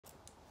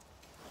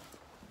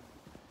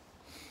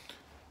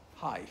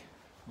Hi,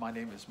 my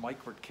name is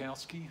Mike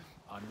Rutkowski.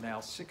 I'm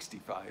now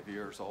 65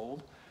 years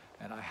old,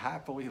 and I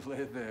happily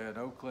live in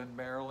Oakland,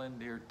 Maryland,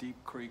 near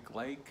Deep Creek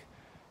Lake.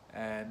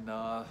 And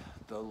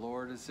the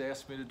Lord has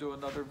asked me to do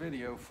another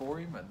video for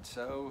him, and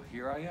so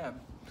here I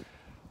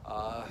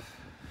am.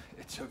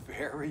 It's a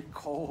very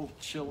cold,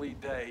 chilly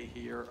day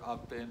here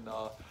up in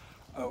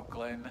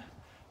Oakland.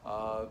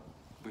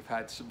 We've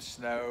had some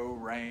snow,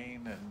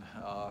 rain, and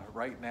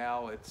right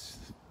now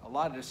a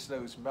lot of the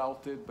snow's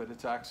melted, but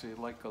it's actually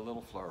like a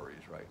little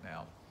flurries right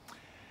now.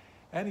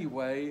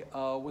 Anyway,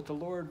 what the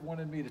Lord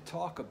wanted me to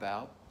talk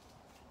about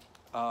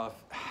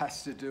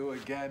has to do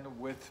again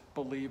with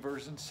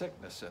believers and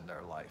sickness in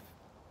their life.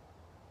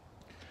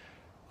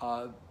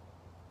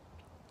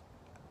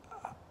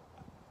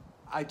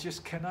 I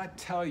just cannot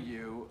tell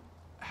you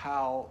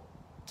how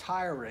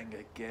tiring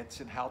it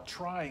gets and how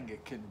trying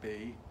it can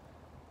be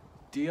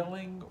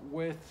dealing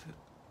with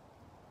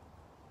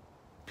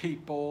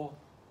people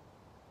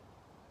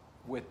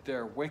with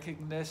their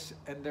wickedness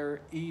and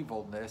their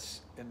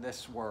evilness in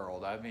this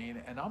world. I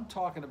mean, and I'm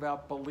talking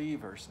about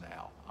believers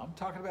now. I'm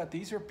talking about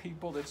these are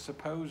people that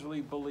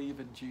supposedly believe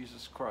in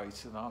Jesus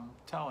Christ, and I'm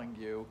telling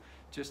you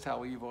just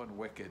how evil and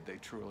wicked they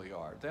truly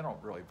are. They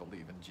don't really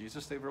believe in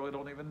Jesus. They really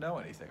don't even know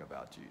anything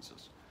about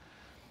Jesus.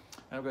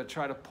 And I'm going to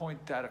try to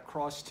point that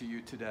across to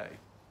you today.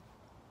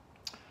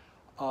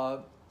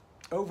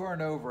 Over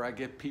and over, I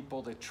get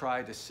people that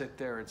try to sit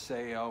there and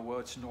say, oh, well,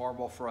 it's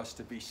normal for us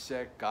to be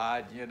sick.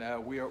 God, you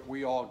know,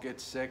 we all get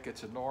sick.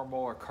 It's a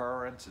normal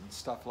occurrence and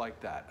stuff like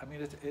that. I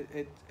mean,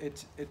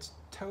 it's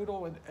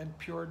total and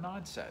pure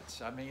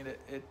nonsense. I mean,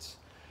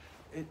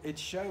 it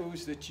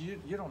shows that you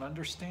don't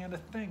understand a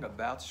thing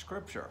about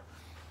Scripture.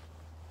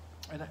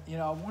 And, you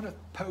know, I want to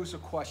pose a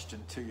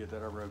question to you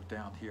that I wrote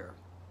down here.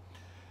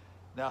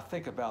 Now,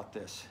 think about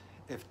this.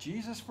 If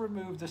Jesus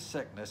removed the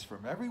sickness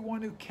from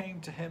everyone who came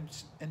to him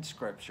in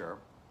Scripture,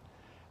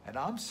 and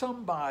I'm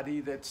somebody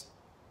that's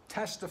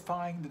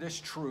testifying to this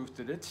truth,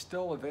 that it's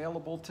still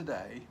available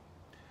today,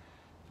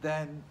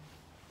 then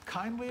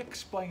kindly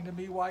explain to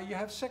me why you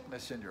have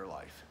sickness in your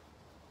life.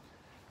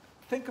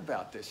 Think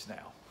about this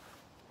now.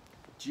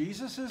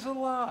 Jesus is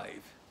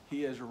alive.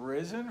 He has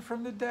risen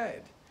from the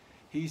dead.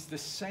 He's the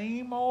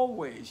same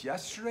always,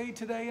 yesterday,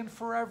 today, and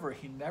forever.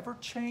 He never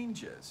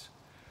changes.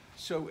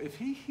 So if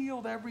he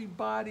healed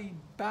everybody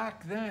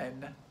back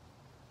then,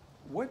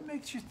 what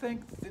makes you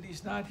think that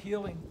he's not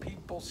healing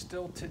people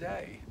still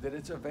today, that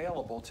it's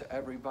available to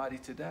everybody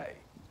today?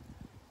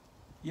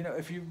 You know,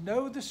 if you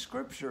know the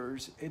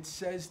Scriptures, it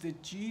says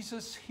that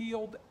Jesus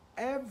healed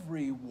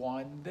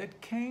everyone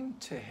that came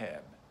to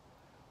him.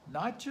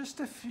 Not just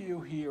a few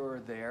here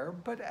or there,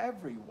 but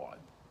everyone.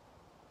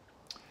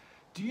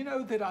 Do you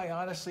know that I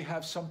honestly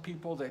have some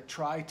people that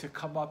try to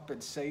come up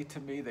and say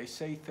to me, they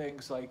say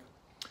things like,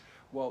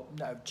 well,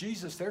 no,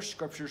 Jesus, there's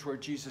scriptures where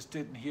Jesus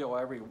didn't heal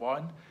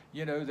everyone.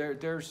 You know,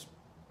 there's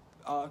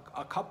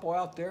a couple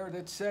out there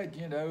that said,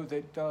 you know,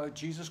 that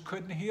Jesus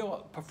couldn't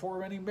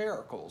perform any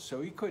miracles, so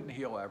he couldn't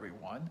heal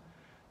everyone.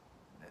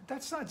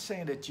 That's not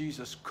saying that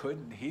Jesus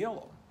couldn't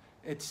heal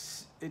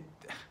them.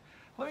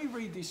 Let me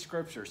read these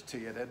scriptures to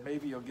you, then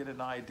maybe you'll get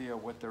an idea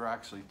of what they're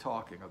actually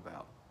talking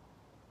about.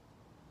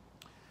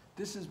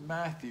 This is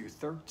Matthew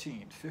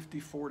 13,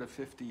 54 to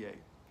 58.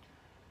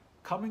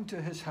 Coming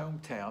to his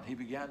hometown, he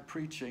began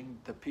preaching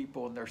to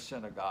people in their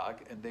synagogue,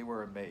 and they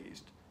were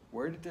amazed.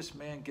 Where did this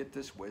man get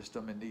this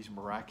wisdom and these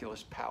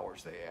miraculous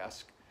powers, they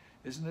asked.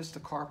 Isn't this the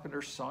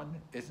carpenter's son?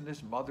 Isn't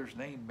his mother's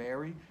name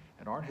Mary?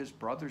 And aren't his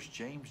brothers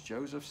James,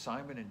 Joseph,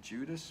 Simon, and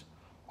Judas?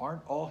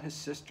 Aren't all his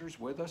sisters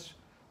with us?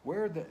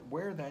 Where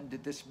then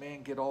did this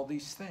man get all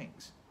these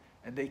things?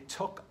 And they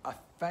took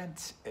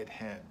offense at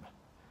him.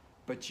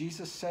 But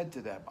Jesus said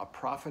to them, a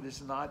prophet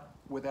is not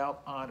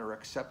without honor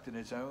except in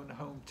his own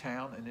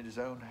hometown and in his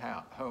own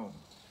home.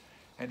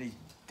 And he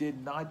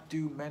did not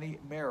do many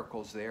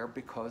miracles there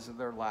because of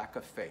their lack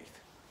of faith.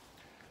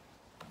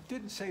 It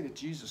didn't say that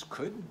Jesus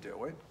couldn't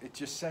do it. It's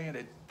just saying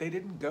that they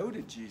didn't go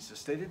to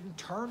Jesus. They didn't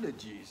turn to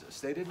Jesus.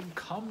 They didn't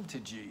come to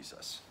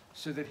Jesus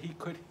so that he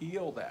could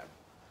heal them.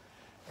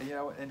 And, you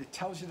know, and it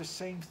tells you the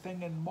same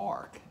thing in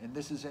Mark. And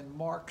this is in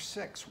Mark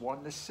 6,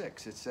 1 to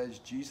 6. It says,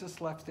 Jesus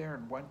left there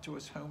and went to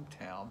his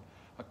hometown,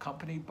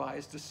 accompanied by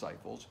his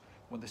disciples.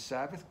 When the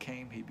Sabbath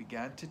came, he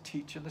began to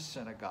teach in the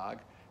synagogue,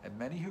 and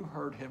many who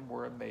heard him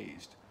were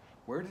amazed.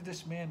 Where did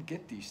this man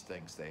get these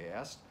things, they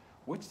asked.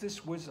 What's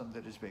this wisdom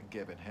that has been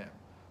given him?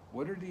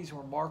 What are these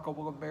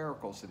remarkable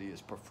miracles that he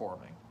is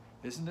performing?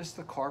 Isn't this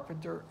the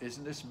carpenter?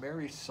 Isn't this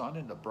Mary's son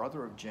and the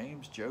brother of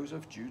James,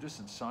 Joseph, Judas,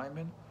 and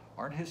Simon?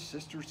 Aren't his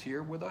sisters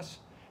here with us?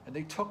 And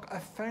they took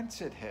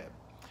offense at him.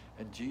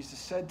 And Jesus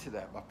said to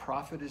them, a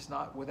prophet is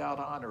not without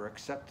honor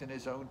except in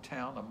his own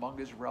town, among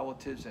his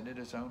relatives, and in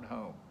his own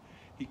home.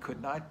 He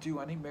could not do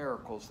any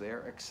miracles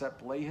there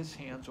except lay his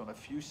hands on a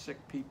few sick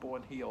people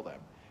and heal them.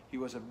 He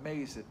was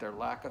amazed at their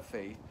lack of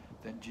faith.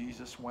 Then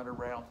Jesus went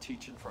around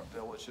teaching from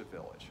village to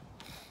village.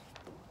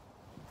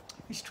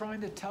 He's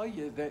trying to tell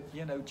you that,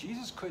 you know,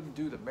 Jesus couldn't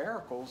do the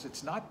miracles.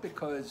 It's not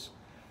because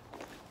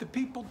The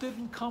people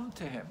didn't come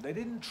to him. They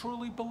didn't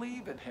truly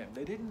believe in him.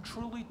 They didn't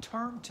truly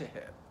turn to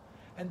him.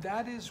 And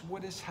that is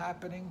what is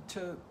happening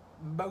to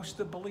most of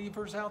the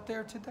believers out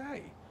there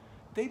today.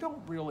 They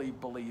don't really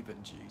believe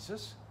in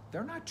Jesus.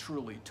 They're not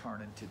truly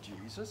turning to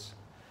Jesus.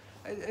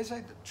 As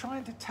I'm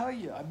trying to tell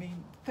you, I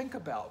mean, think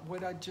about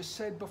what I just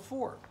said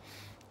before.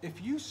 If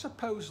you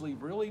supposedly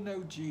really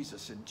know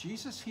Jesus and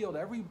Jesus healed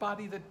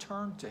everybody that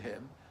turned to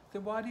him,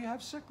 then why do you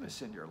have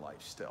sickness in your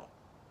life still?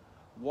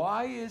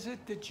 Why is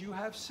it that you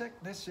have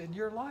sickness in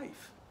your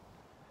life?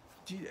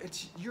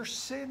 It's your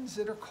sins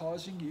that are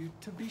causing you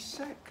to be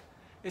sick.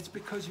 It's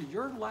because of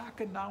your lack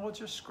of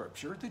knowledge of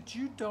Scripture that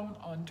you don't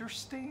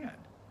understand.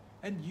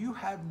 And you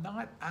have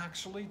not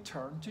actually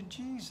turned to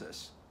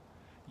Jesus.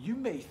 You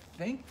may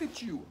think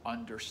that you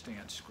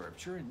understand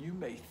Scripture and you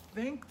may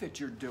think that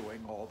you're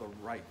doing all the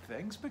right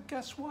things, but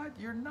guess what?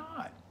 You're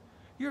not.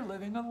 You're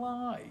living a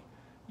lie.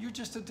 You're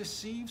just a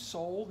deceived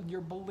soul and you're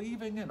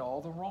believing in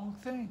all the wrong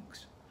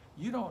things.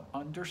 You don't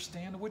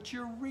understand what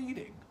you're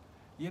reading.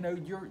 You know,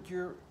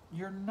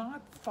 you're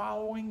not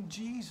following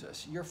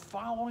Jesus. You're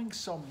following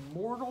some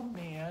mortal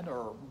man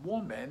or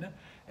woman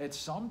at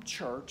some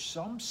church,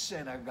 some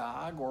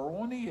synagogue,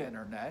 or on the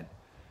internet.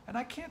 And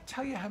I can't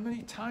tell you how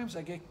many times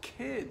I get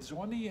kids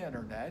on the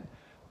internet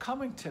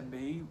coming to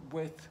me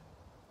with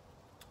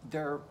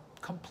their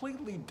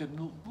completely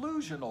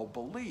delusional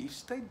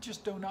beliefs. They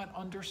just do not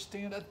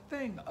understand a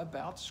thing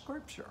about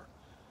Scripture.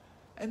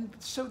 And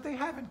so they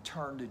haven't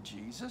turned to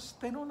Jesus.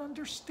 They don't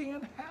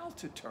understand how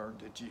to turn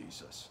to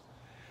Jesus.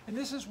 And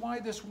this is why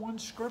this one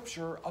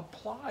scripture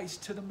applies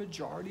to the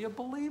majority of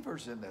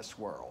believers in this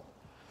world.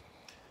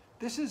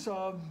 This is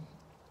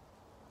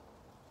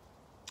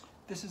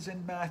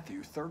in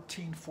Matthew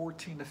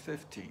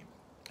 13:14-15.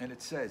 And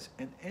it says,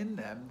 "And in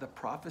them the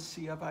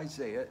prophecy of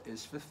Isaiah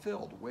is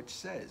fulfilled, which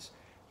says,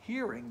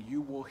 Hearing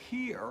you will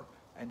hear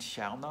and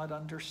shall not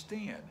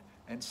understand,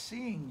 and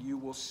seeing you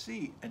will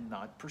see and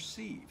not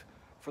perceive.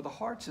 For the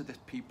hearts of the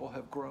people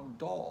have grown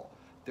dull.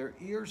 Their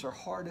ears are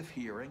hard of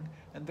hearing,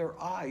 and their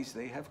eyes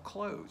they have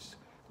closed.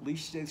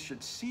 Lest they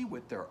should see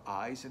with their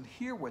eyes and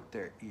hear with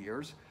their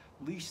ears,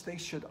 lest they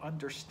should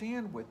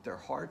understand with their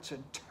hearts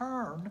and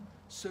turn,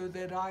 so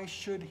that I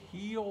should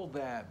heal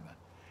them."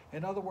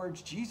 In other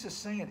words, Jesus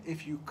saying,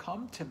 if you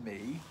come to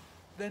me,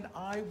 then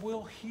I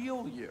will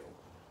heal you.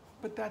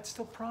 But that's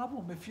the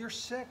problem. If you're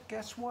sick,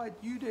 guess what?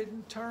 You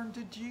didn't turn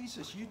to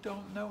Jesus. You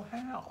don't know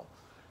how.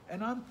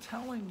 And I'm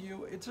telling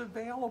you, it's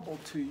available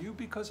to you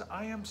because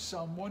I am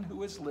someone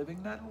who is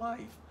living that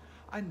life.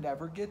 I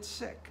never get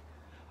sick.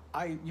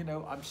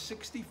 I'm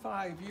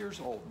 65 years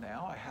old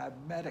now. I have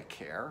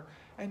Medicare,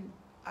 and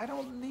I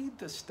don't need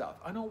this stuff.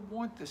 I don't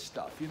want this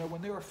stuff. You know,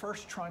 when they were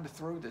first trying to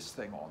throw this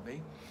thing on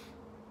me,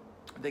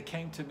 they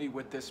came to me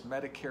with this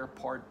Medicare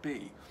Part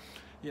B.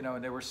 You know,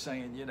 and they were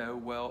saying,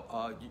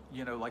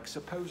 like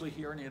supposedly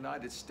here in the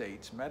United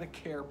States,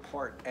 Medicare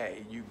Part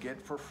A you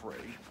get for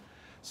free.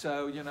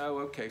 So,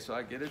 okay, so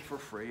I get it for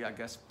free, I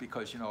guess,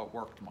 because, it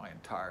worked my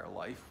entire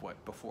life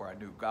before I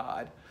knew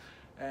God.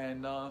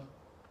 And,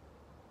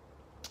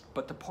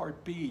 but the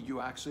Part B, you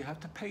actually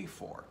have to pay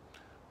for.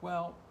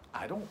 Well,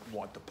 I don't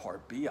want the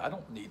Part B. I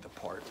don't need the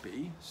Part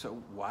B.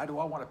 So why do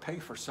I want to pay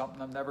for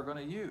something I'm never going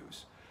to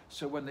use?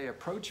 So when they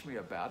approached me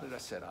about it, I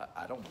said,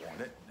 I don't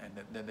want it. And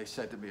then they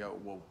said to me, oh,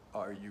 well,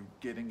 are you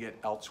getting it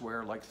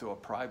elsewhere, like through a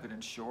private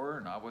insurer?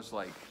 And I was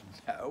like,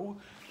 no,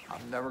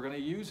 I'm never going to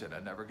use it. I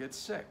never get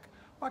sick.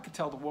 Well, I could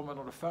tell the woman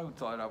on the phone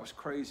thought I was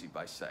crazy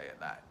by saying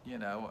that,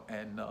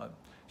 and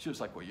she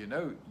was like, well,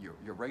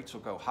 your rates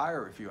will go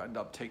higher if you end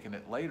up taking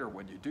it later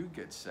when you do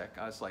get sick.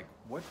 I was like,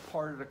 what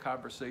part of the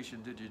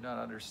conversation did you not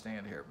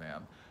understand here,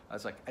 ma'am? I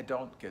was like, I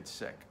don't get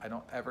sick. I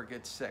don't ever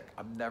get sick.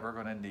 I'm never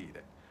going to need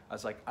it. I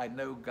was like, I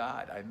know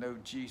God. I know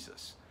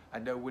Jesus. I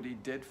know what he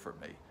did for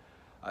me.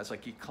 I was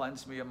like, he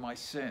cleansed me of my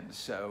sins.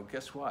 So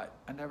guess what?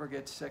 I never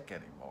get sick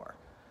anymore.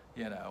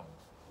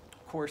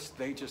 Of course,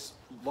 they just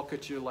look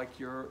at you like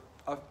you're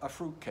a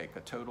fruitcake, a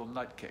total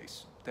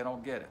nutcase. They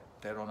don't get it.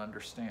 They don't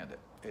understand it.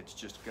 It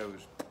just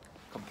goes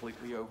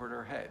completely over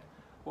their head.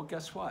 Well,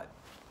 guess what?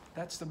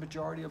 That's the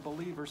majority of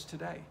believers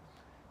today.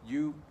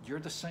 You're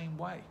the same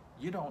way.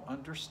 You don't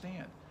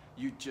understand.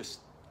 You just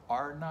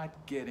are not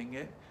getting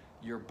it.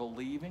 You're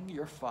believing,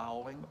 you're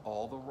following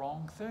all the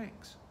wrong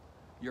things.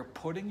 You're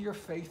putting your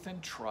faith and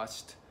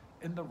trust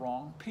in the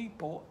wrong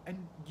people, and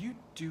you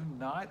do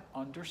not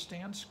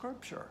understand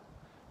Scripture.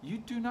 You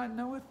do not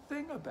know a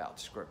thing about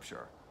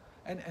Scripture.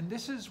 And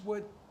this is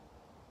what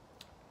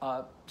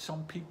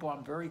some people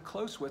I'm very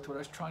close with, what I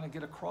was trying to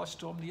get across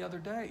to them the other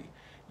day.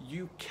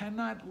 You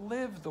cannot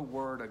live the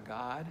Word of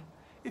God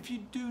if you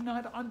do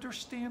not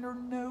understand or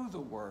know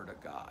the Word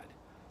of God.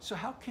 So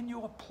how can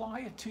you apply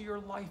it to your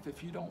life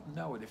if you don't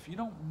know it? If you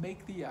don't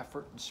make the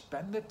effort and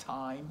spend the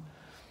time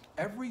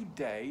every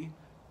day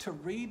to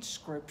read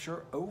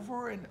Scripture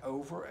over and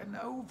over and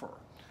over.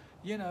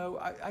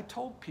 I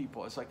told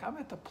people, it's like I'm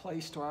at the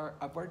place where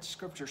I've read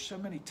Scripture so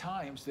many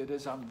times that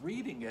as I'm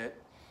reading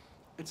it,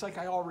 it's like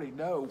I already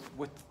know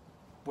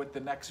what the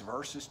next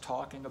verse is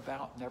talking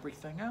about and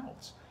everything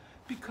else.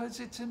 because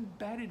it's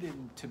embedded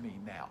into me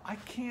now. I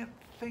can't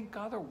think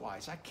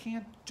otherwise. I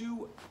can't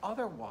do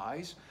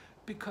otherwise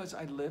because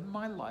I live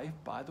my life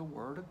by the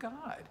Word of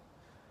God.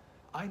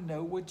 I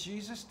know what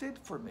Jesus did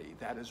for me.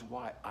 That is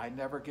why I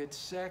never get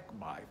sick.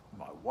 My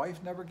wife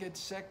never gets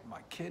sick.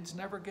 My kids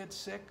never get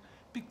sick,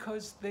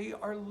 because they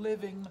are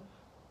living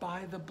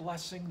by the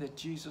blessing that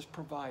Jesus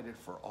provided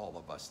for all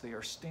of us. They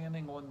are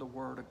standing on the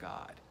Word of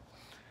God.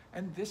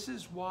 And this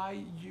is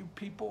why you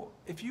people,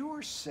 if you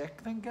are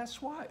sick, then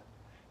guess what?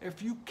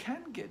 If you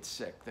can get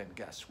sick, then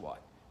guess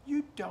what?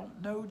 You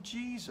don't know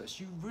Jesus.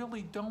 You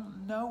really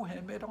don't know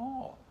him at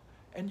all.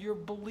 And you're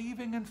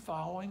believing and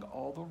following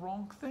all the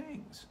wrong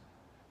things.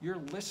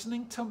 You're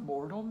listening to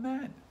mortal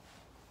men.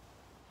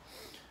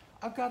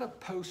 I've got a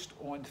post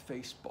on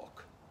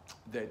Facebook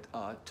that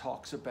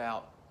talks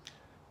about,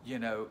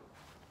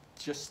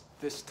 just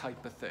this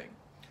type of thing.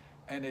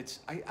 And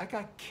I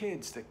got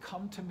kids that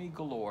come to me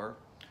galore,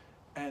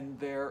 and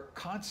they're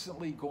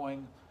constantly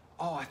going,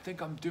 oh, I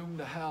think I'm doomed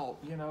to hell.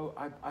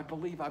 I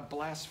believe I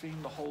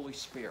blaspheme the Holy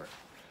Spirit.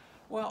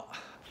 Well,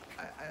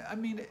 I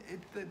mean,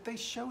 they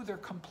show their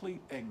complete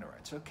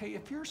ignorance, okay?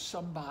 If you're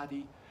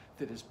somebody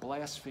that has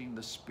blasphemed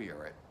the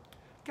Spirit,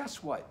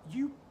 guess what?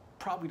 You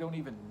probably don't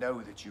even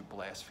know that you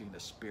blaspheme the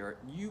Spirit.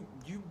 You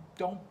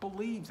don't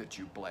believe that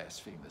you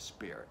blaspheme the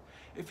Spirit.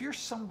 If you're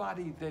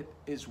somebody that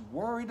is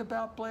worried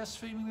about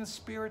blaspheming the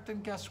Spirit,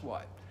 then guess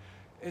what?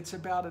 It's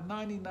about a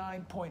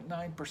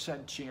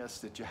 99.9% chance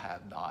that you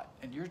have not,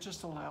 and you're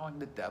just allowing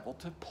the devil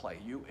to play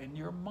you in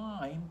your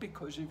mind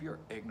because of your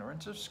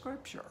ignorance of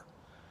Scripture.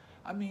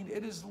 I mean,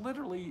 it is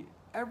literally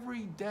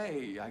every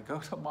day I go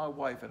to my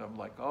wife and I'm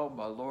like, oh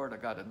my Lord, I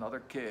got another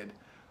kid,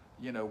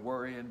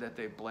 worrying that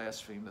they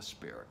blaspheme the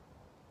Spirit.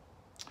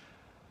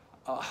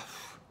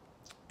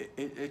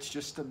 It's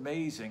just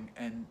amazing,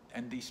 and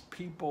these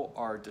people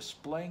are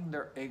displaying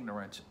their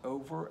ignorance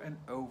over and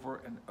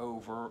over and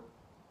over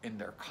in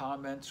their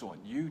comments on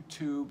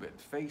YouTube and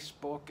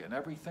Facebook and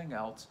everything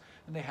else,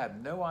 and they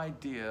have no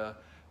idea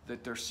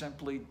that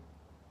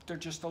they're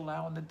just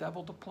allowing the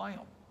devil to play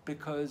them,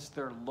 because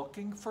they're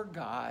looking for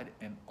God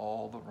in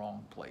all the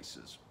wrong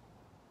places.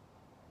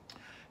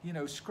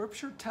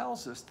 Scripture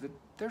tells us that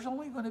there's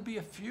only going to be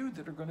a few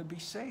that are going to be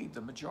saved.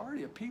 The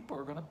majority of people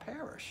are going to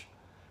perish.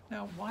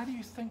 Now, why do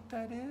you think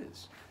that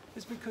is?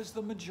 It's because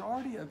the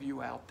majority of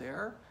you out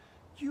there,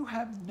 you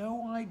have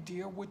no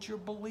idea what you're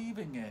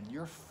believing in.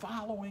 You're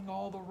following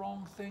all the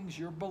wrong things.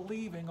 You're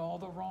believing all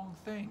the wrong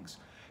things.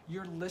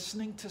 You're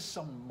listening to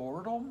some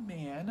mortal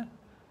man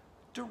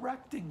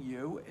directing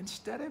you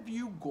instead of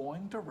you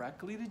going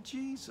directly to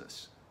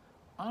Jesus.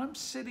 I'm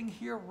sitting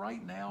here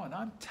right now and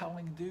I'm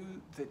telling you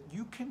that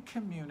you can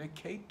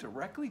communicate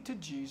directly to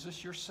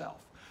Jesus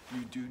yourself.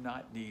 You do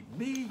not need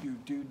me. You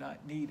do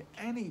not need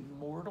any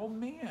mortal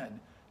man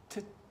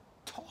to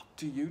talk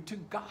to you, to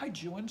guide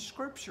you in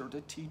Scripture,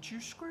 to teach you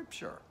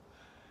Scripture.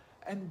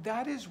 And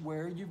that is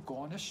where you've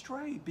gone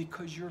astray,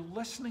 because you're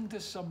listening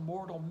to some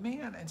mortal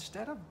man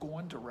instead of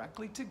going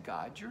directly to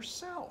God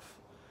yourself.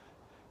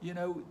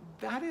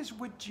 That is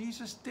what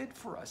Jesus did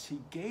for us. He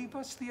gave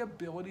us the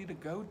ability to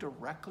go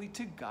directly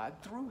to God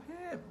through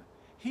him.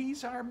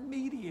 He's our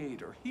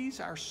mediator. He's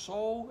our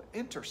sole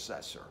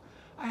intercessor.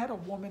 I had a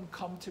woman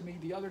come to me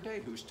the other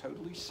day who's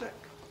totally sick.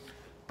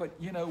 But,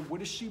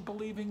 what is she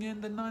believing in?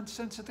 The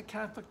nonsense that the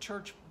Catholic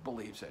Church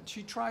believes in.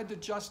 She tried to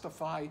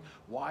justify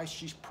why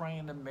she's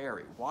praying to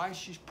Mary, why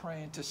she's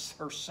praying to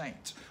her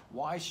saints,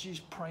 why she's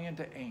praying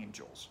to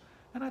angels.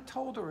 And I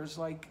told her, it's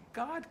like,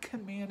 God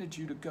commanded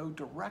you to go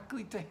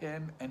directly to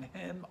him and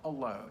him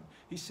alone.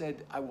 He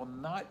said, I will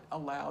not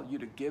allow you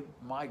to give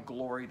my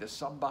glory to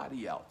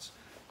somebody else.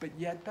 But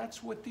yet,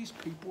 that's what these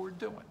people are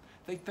doing.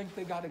 They think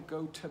they got to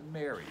go to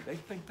Mary. They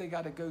think they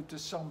got to go to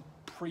some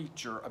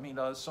preacher,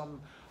 some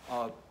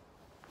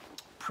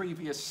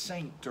previous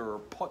saint or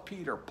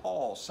Peter,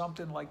 Paul,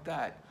 something like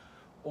that,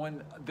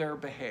 on their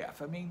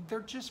behalf. They're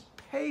just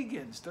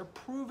pagans. They're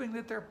proving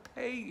that they're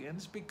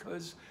pagans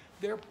because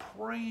they're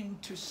praying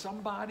to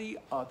somebody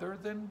other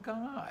than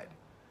God.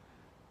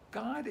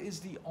 God is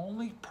the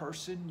only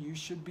person you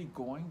should be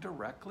going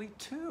directly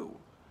to.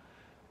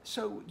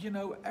 So,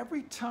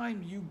 every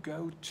time you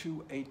go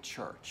to a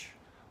church,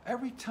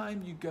 every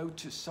time you go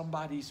to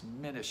somebody's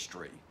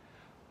ministry,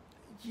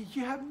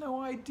 you have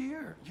no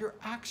idea. You're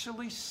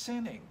actually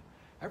sinning.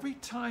 Every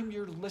time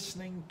you're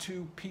listening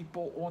to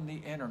people on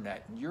the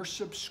internet and you're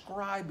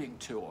subscribing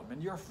to them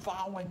and you're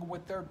following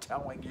what they're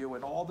telling you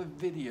and all the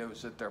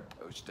videos that they're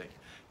posting,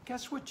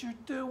 guess what you're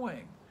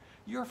doing?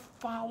 You're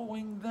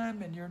following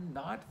them and you're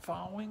not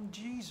following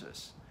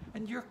Jesus.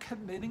 And you're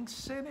committing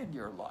sin in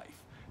your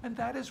life. And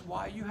that is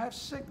why you have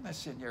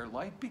sickness in your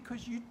life,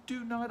 because you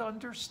do not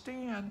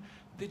understand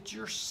that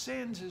your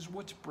sins is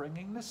what's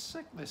bringing the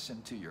sickness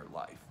into your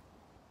life.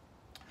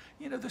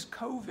 This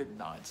COVID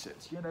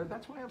nonsense,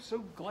 that's why I'm so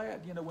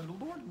glad, when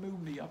the Lord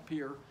moved me up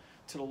here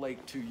to the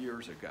lake 2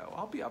 years ago,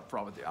 I'll be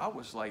upfront with you, I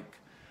was like,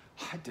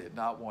 I did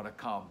not want to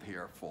come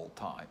here full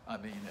time.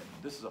 And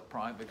this is a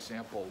prime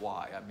example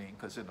why.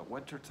 Because in the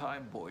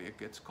wintertime, boy, it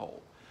gets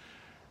cold.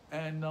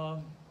 And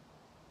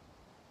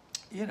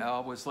you know, I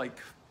was like,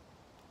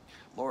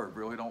 Lord,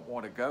 really don't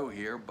want to go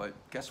here, but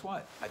guess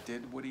what? I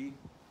did what he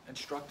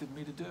instructed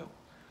me to do.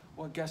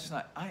 Well, guess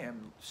not. I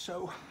am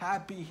so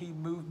happy he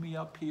moved me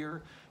up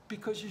here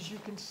because as you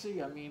can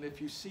see, I mean,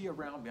 if you see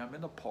around me, I'm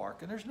in the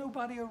park and there's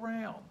nobody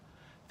around.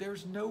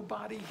 There's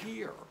nobody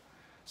here.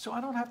 So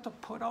I don't have to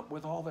put up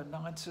with all the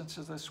nonsense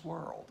of this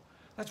world.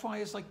 That's why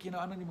it's like, you know,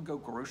 I don't even go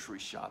grocery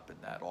shopping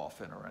that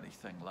often or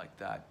anything like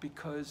that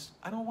because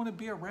I don't want to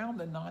be around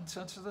the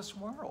nonsense of this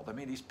world. I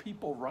mean, these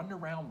people run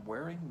around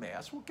wearing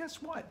masks. Well,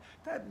 guess what?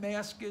 That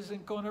mask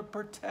isn't going to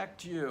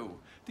protect you.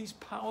 These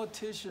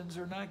politicians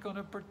are not going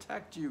to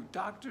protect you.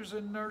 Doctors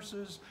and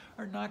nurses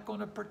are not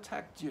going to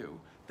protect you.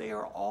 They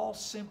are all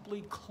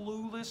simply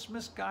clueless,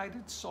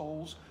 misguided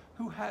souls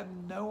who have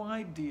no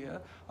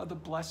idea of the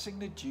blessing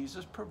that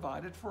Jesus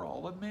provided for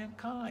all of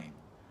mankind.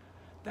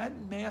 That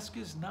mask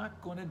is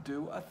not going to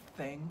do a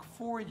thing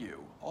for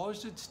you. All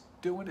it's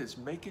doing is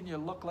making you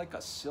look like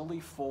a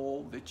silly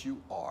fool that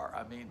you are.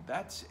 I mean,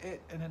 that's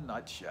it in a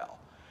nutshell.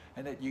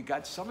 And that you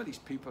got some of these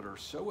people that are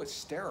so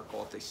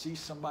hysterical if they see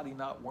somebody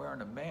not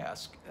wearing a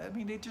mask. I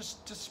mean, they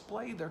just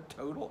display their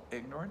total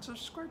ignorance of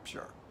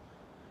Scripture.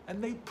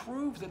 And they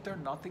prove that they're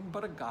nothing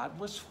but a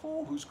godless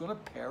fool who's going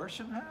to perish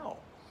in hell.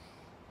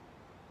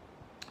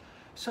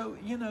 So,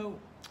 you know,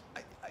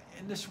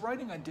 in this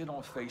writing I did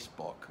on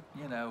Facebook,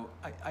 you know,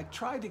 I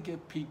tried to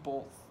give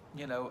people,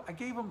 you know, I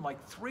gave them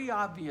like 3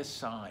 obvious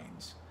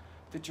signs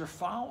that you're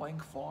following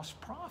false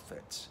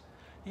prophets,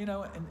 you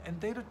know,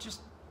 and they don't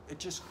just, it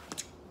just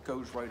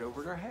goes right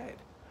over their head.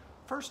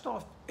 First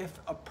off, if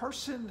a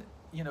person,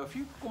 you know, if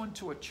you go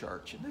into a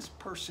church and this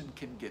person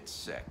can get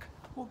sick,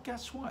 well,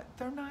 guess what?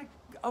 They're not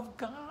of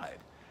God.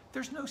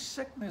 There's no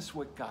sickness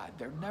with God.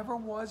 There never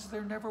was,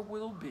 there never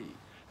will be.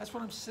 That's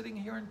what I'm sitting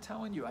here and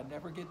telling you. I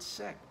never get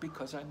sick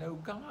because I know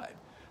God.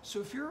 So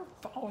if you're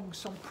following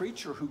some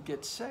preacher who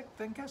gets sick,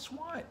 then guess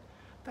what?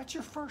 That's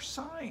your first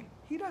sign.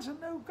 He doesn't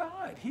know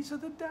God. He's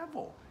of the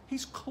devil.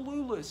 He's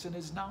clueless in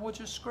his knowledge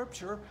of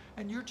Scripture,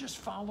 and you're just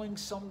following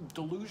some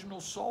delusional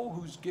soul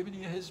who's giving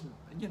you his,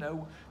 you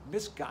know,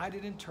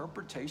 misguided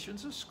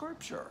interpretations of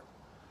Scripture.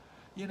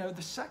 You know,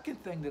 the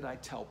second thing that I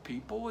tell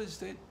people is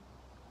that,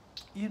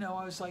 you know,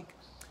 I was like,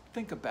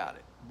 think about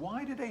it.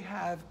 Why do they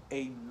have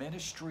a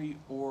ministry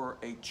or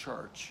a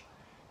church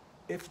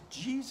if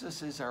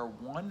Jesus is our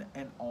one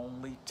and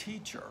only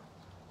teacher?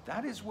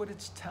 That is what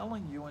it's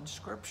telling you in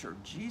Scripture.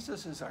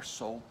 Jesus is our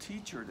sole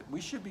teacher, that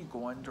we should be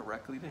going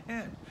directly to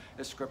him.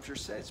 As Scripture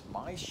says,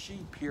 my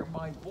sheep hear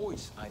my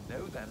voice. I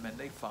know them and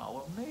they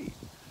follow me.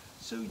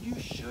 So you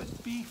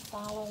should be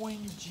following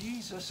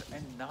Jesus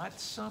and not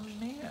some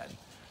man.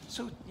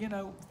 So, you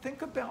know,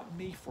 think about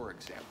me, for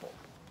example.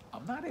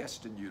 I'm not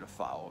asking you to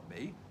follow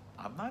me.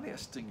 I'm not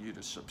asking you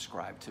to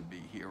subscribe to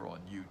me here on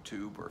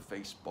YouTube or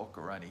Facebook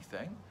or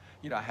anything.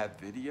 You know, I have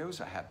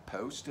videos, I have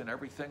posts and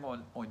everything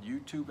on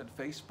YouTube and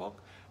Facebook,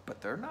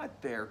 but they're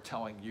not there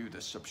telling you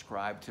to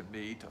subscribe to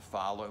me, to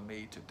follow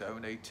me, to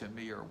donate to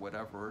me or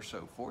whatever or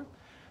so forth.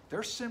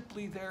 They're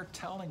simply there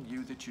telling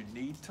you that you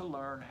need to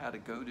learn how to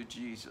go to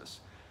Jesus.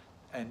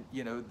 And,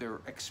 you know,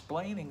 they're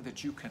explaining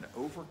that you can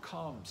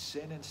overcome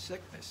sin and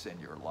sickness in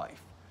your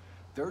life.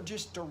 They're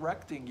just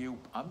directing you.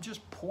 I'm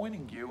just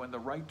pointing you in the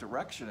right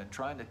direction and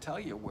trying to tell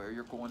you where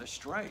you're going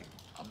astray.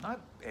 I'm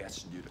not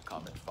asking you to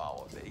come and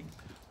follow me.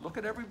 Look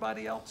at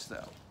everybody else,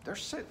 though. They're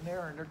sitting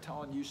there and they're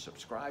telling you,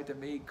 subscribe to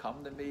me,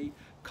 come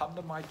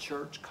to my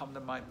church, come to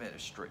my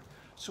ministry.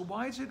 So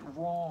why is it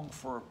wrong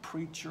for a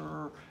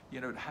preacher, you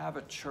know, to have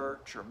a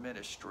church or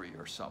ministry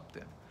or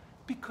something?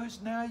 Because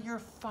now you're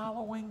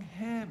following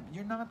him.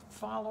 You're not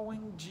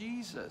following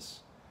Jesus.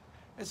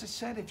 As I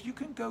said, if you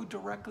can go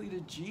directly to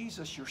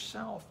Jesus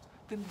yourself,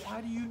 then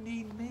why do you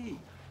need me?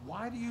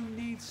 Why do you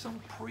need some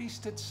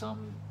priest at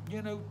some,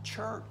 you know,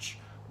 church?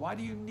 Why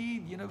do you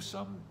need, you know,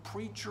 some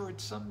preacher at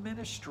some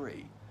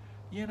ministry?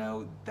 You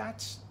know,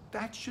 that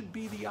should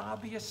be the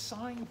obvious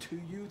sign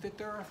to you that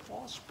they're a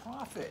false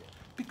prophet,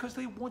 because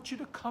they want you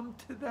to come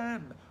to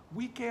them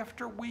week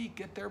after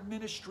week at their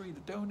ministry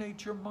to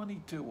donate your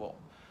money to them,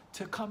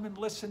 to come and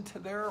listen to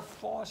their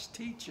false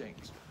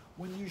teachings,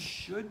 when you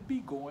should be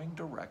going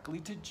directly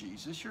to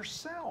Jesus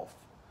yourself.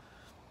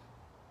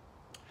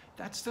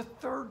 That's the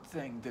third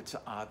thing that's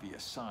an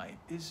obvious sign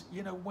is,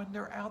 you know, when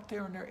they're out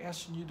there and they're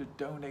asking you to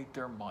donate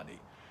their money.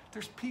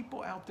 There's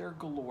people out there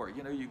galore.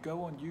 You know, you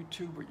go on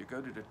YouTube or you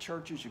go to the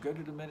churches, you go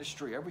to the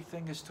ministry,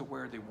 everything is to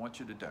where they want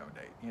you to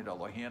donate. You know,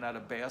 they'll hand out a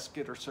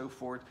basket or so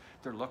forth.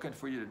 They're looking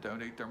for you to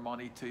donate their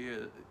money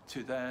to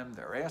them.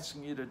 They're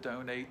asking you to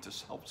donate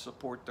to help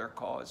support their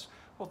cause.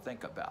 Well,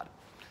 think about it.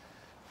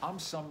 I'm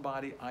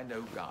somebody, I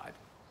know God.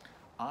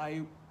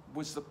 I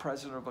was the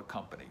president of a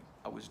company.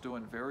 I was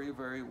doing very,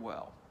 very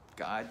well.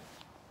 God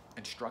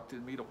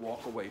instructed me to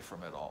walk away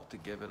from it all, to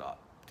give it up,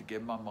 to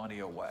give my money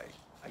away.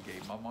 I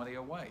gave my money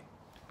away.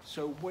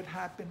 So what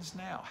happens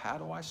now? How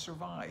do I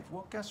survive?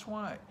 Well, guess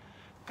what?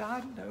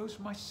 God knows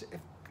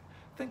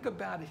think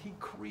about it. He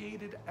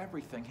created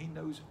everything. He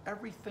knows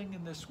everything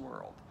in this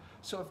world.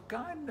 So if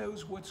God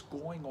knows what's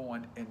going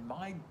on in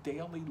my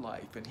daily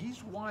life and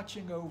he's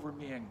watching over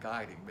me and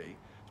guiding me,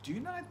 do you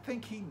not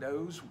think he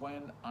knows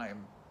when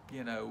I'm,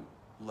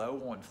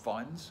 low on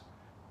funds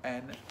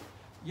and,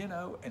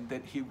 and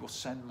that he will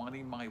send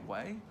money my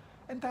way?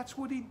 And that's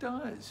what he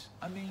does.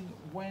 I mean,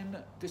 when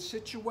the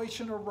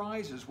situation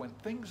arises, when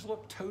things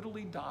look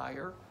totally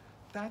dire,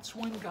 that's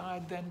when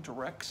God then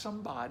directs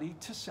somebody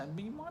to send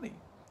me money.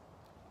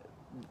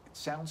 It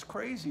sounds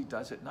crazy,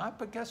 does it not?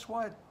 But guess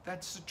what?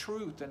 That's the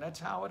truth, and that's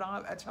how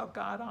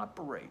God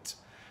operates.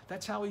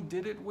 That's how he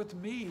did it with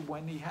me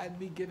when he had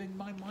me giving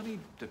my money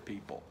to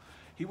people.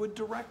 He would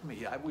direct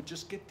me. I would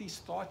just get these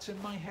thoughts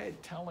in my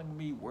head telling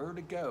me where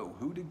to go,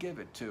 who to give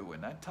it to,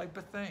 and that type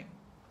of thing.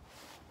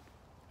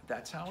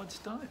 That's how it's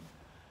done.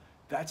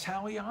 That's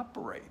how he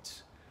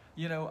operates.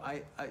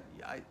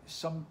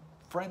 Some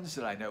friends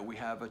that I know, we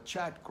have a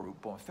chat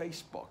group on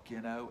Facebook,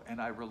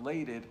 and I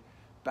related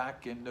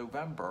back in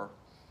November,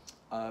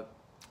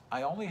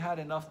 I only had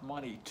enough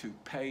money to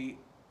pay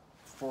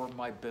for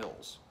my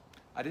bills.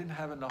 I didn't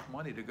have enough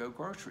money to go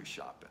grocery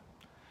shopping.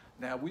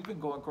 Now, we've been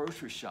going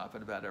grocery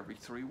shopping about every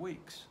 3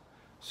 weeks.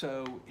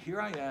 So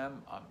here I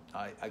am,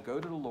 I go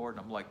to the Lord,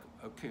 and I'm like,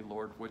 okay,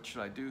 Lord, what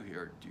should I do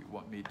here? Do you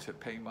want me to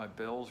pay my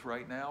bills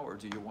right now, or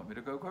do you want me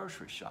to go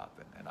grocery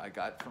shopping? And I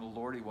got from the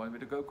Lord, he wanted me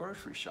to go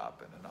grocery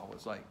shopping. And I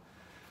was like,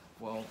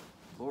 well,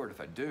 Lord, if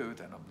I do,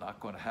 then I'm not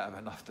going to have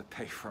enough to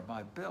pay for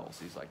my bills.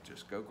 He's like,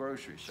 just go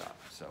grocery shopping.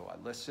 So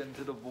I listened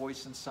to the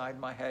voice inside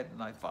my head,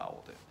 and I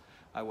followed it.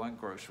 I went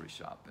grocery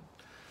shopping.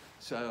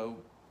 So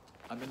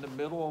I'm in the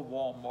middle of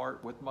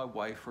Walmart with my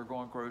wife. We're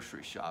going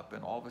grocery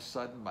shopping. All of a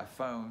sudden, my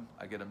phone,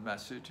 I get a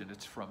message, and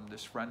it's from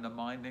this friend of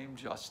mine named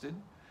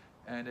Justin.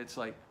 And it's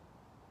like,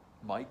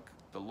 Mike,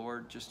 the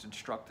Lord just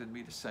instructed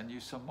me to send you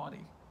some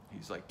money.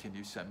 He's like, can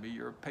you send me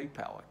your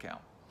PayPal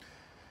account?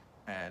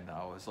 And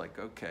I was like,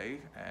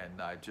 okay.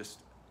 And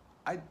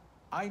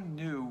I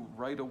knew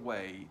right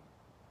away,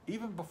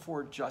 even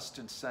before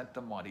Justin sent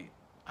the money,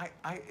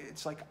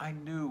 it's like I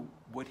knew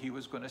what he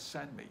was going to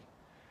send me.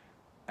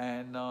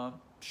 And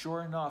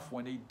sure enough,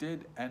 when he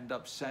did end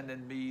up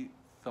sending me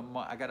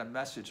I got a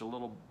message a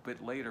little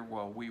bit later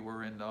while we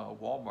were in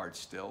Walmart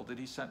still that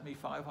he sent me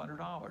 $500.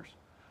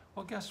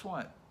 Well, guess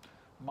what?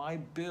 My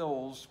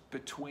bills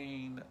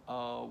between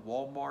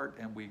Walmart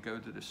and we go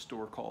to this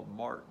store called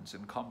Martin's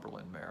in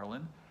Cumberland,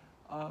 Maryland,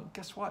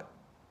 guess what?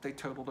 They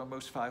totaled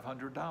almost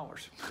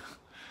 $500.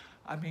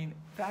 I mean,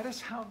 that is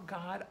how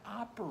God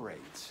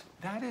operates.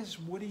 That is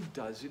what he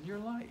does in your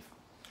life.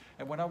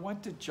 And when I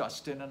went to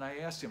Justin and I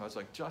asked him, I was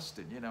like,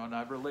 Justin, and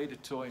I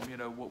related to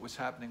him, what was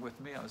happening with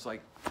me. I was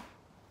like,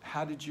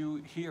 how did you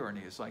hear? And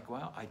he was like,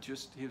 well,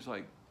 he was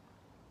like,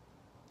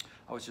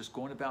 I was just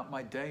going about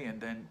my day, and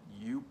then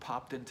you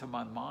popped into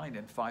my mind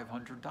and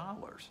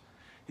 $500.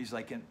 He's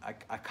like, and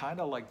I kind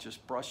of like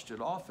just brushed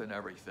it off and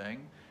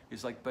everything.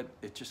 He's like, but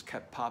it just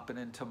kept popping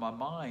into my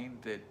mind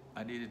that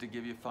I needed to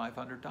give you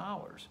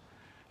 $500.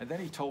 And then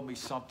he told me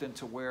something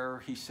to where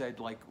he said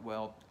like,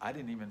 well, I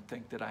didn't even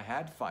think that I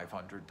had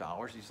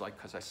 $500. He's like,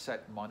 because I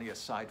set money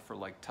aside for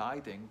like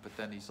tithing, but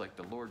then he's like,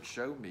 the Lord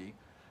showed me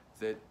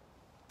that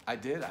I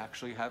did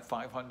actually have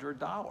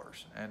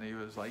 $500. And he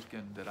was like,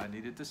 and that I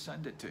needed to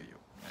send it to you.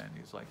 And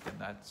he's like, and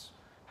that's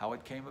how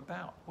it came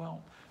about.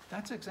 Well,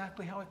 that's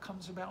exactly how it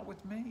comes about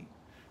with me,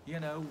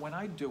 when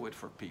I do it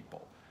for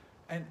people.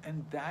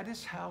 And that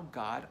is how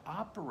God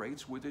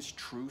operates with his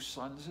true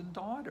sons and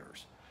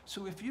daughters.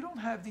 So if you don't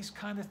have these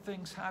kind of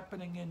things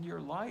happening in your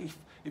life,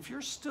 if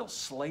you're still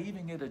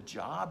slaving at a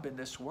job in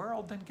this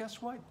world, then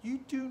guess what? You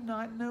do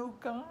not know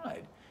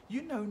God.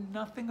 You know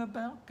nothing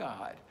about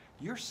God.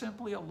 You're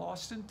simply a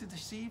lost and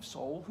deceived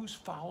soul who's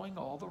following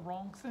all the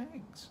wrong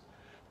things.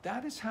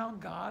 That is how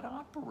God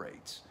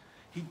operates.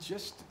 He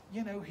just,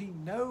 he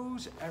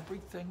knows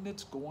everything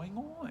that's going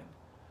on.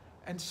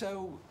 And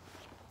so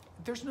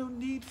there's no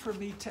need for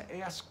me to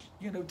ask,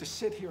 to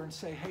sit here and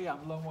say, hey,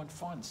 I'm low on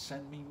funds,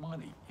 send me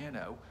money,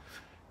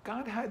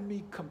 God had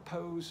me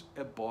compose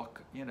a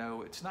book,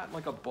 it's not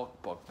like a book,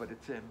 but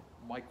it's in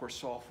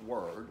Microsoft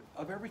Word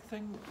of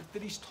everything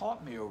that he's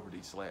taught me over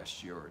these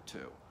last year or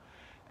two.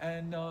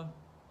 And,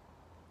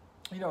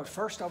 at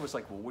first I was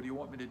like, well, what do you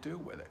want me to do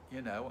with it,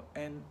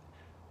 And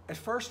at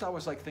first I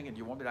was like thinking, do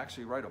you want me to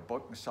actually write a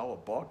book and sell a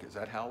book? Is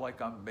that how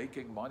like I'm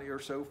making money or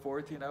so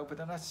forth, But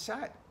then I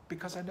sat,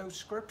 because I know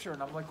scripture,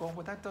 and I'm like, well,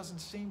 that doesn't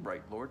seem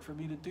right, Lord, for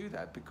me to do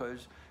that,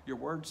 because your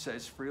word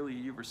says freely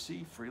you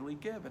receive, freely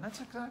give. And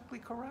that's exactly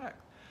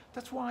correct.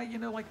 That's why,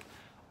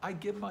 I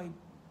give my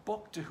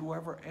book to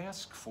whoever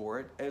asks for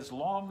it, as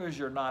long as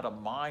you're not a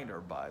minor,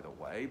 by the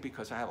way,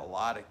 because I have a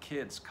lot of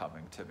kids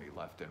coming to me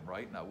left and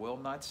right, and I will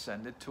not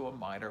send it to a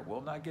minor, will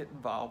not get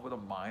involved with a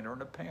minor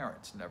and a parent.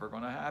 It's never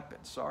going to happen.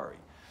 Sorry.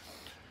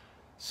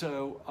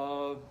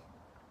 So,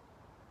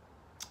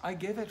 I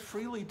give it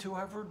freely to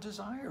whoever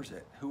desires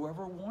it,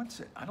 whoever wants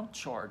it. I don't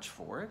charge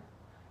for it.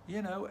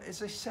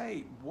 As I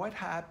say, what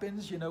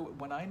happens,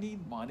 when I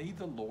need money,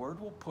 the Lord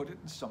will put it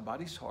in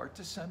somebody's heart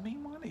to send me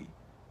money.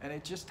 And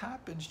it just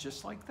happens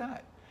just like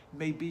that.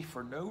 May be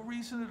for no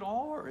reason at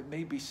all, or it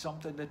may be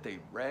something that they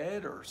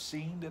read or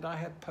seen that I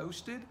had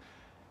posted,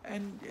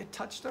 and it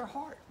touched their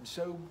heart. And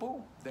so,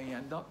 boom, they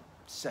end up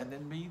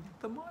sending me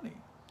the money.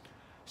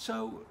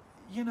 So,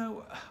 you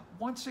know,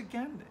 once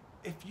again,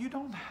 if you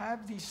don't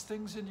have these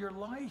things in your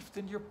life,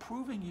 then you're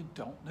proving you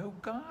don't know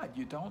God.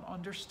 You don't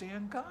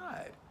understand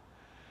God.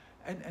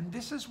 And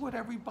this is what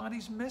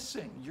everybody's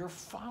missing. You're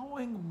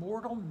following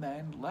mortal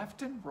men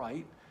left and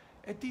right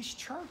at these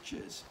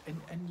churches.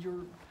 And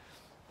you're,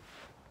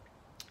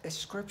 as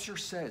Scripture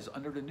says,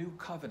 under the new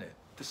covenant,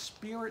 the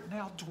Spirit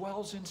now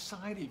dwells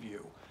inside of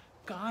you.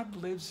 God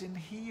lives in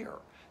here.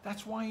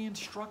 That's why He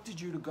instructed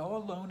you to go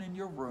alone in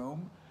your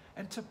room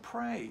and to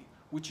pray.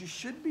 What you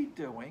should be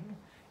doing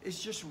is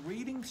just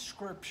reading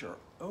Scripture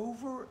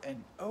over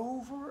and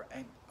over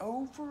and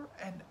over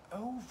and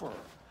over.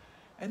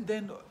 And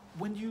then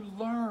when you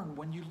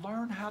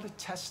learn how to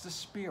test the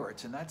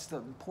spirits, and that's the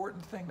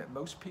important thing that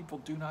most people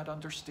do not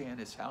understand,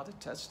 is how to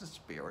test the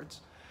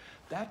spirits.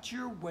 That's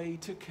your way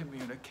to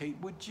communicate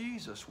with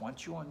Jesus,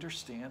 once you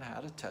understand how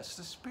to test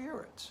the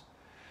spirits.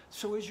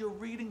 So as you're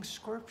reading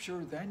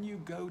Scripture, then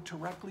you go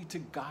directly to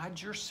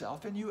God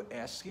yourself and you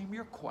ask Him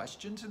your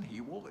questions and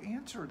He will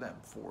answer them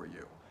for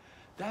you.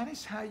 That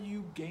is how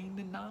you gain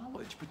the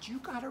knowledge, but you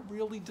got to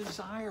really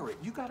desire it.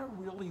 You got to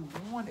really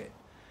want it.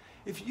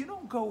 If you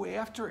don't go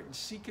after it and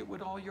seek it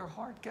with all your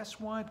heart, guess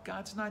what?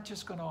 God's not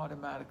just going to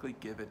automatically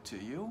give it to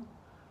you.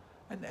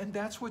 And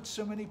that's what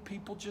so many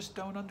people just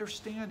don't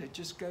understand. It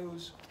just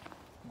goes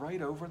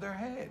right over their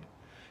head.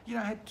 You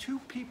know, I had 2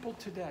 people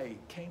today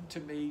came to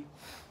me,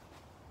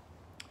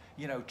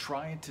 you know,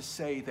 trying to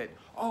say that,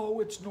 oh,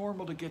 it's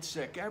normal to get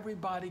sick.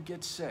 Everybody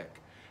gets sick.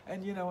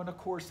 And, you know, and of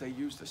course they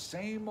use the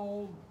same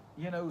old,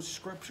 you know,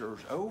 scriptures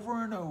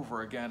over and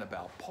over again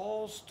about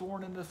Paul's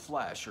thorn in the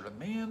flesh, or the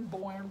man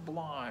born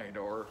blind,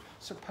 or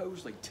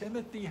supposedly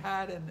Timothy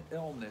had an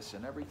illness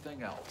and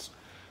everything else.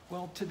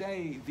 Well,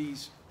 today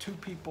these 2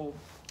 people,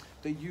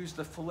 they used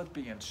the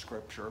Philippian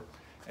scripture,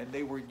 and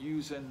they were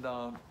using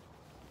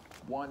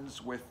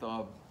ones with,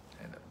 and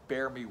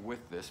bear me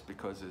with this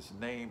because his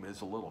name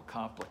is a little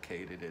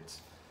complicated.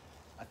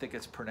 I think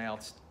it's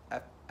pronounced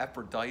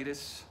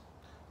Epaphroditus,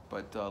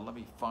 but let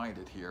me find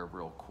it here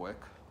real quick.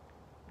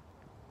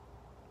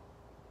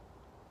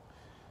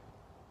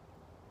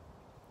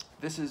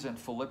 This is in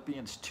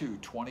Philippians 2,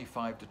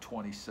 25 to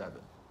 27.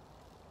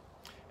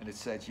 And it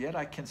says, "Yet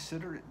I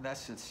consider it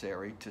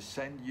necessary to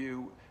send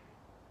you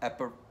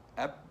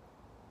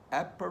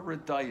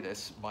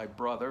Epaphroditus, my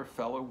brother,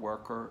 fellow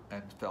worker,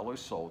 and fellow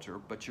soldier,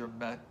 but your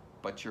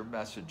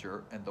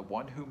messenger, and the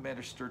one who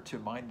ministered to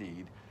my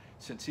need,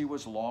 since he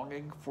was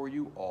longing for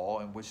you all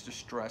and was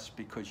distressed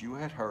because you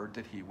had heard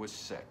that he was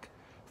sick.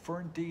 For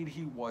indeed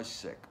he was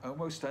sick,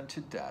 almost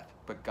unto death,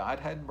 but God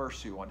had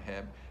mercy on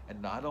him, and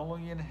not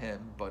only in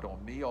him, but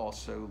on me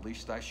also,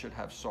 lest I should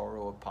have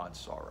sorrow upon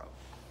sorrow."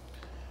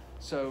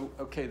 So,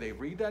 okay, they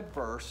read that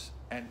verse,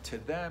 and to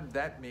them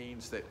that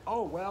means that,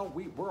 oh, well,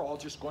 we're all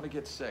just going to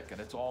get sick,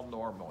 and it's all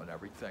normal and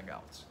everything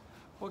else.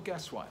 Well,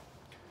 guess what?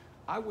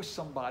 I was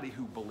somebody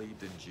who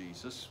believed in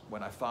Jesus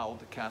when I followed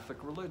the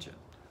Catholic religion.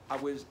 I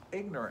was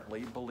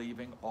ignorantly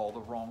believing all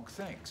the wrong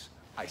things.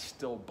 I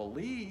still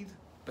believed,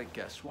 but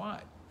guess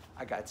what?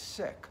 I got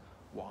sick.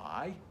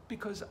 Why?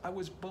 Because I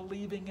was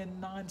believing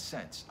in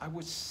nonsense. I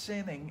was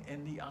sinning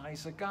in the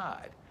eyes of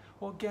God.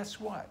 Well,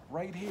 guess what?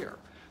 Right here.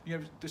 You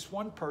know, this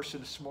one person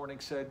this morning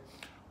said,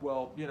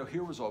 well, you know,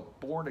 here was a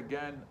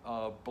born-again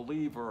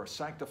believer, a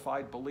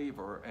sanctified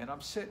believer, and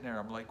I'm sitting there,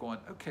 I'm like going,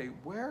 okay,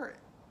 where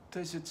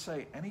does it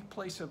say any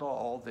place at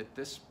all that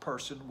this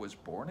person was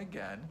born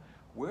again?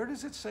 Where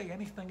does it say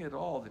anything at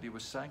all that he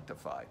was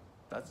sanctified?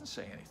 Doesn't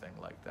say anything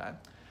like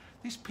that.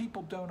 These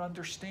people don't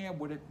understand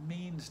what it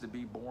means to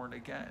be born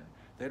again.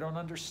 They don't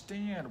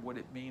understand what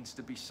it means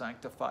to be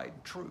sanctified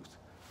in truth.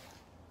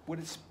 What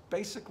it's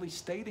basically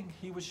stating,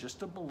 he was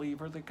just a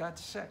believer that got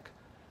sick.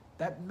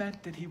 That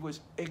meant that he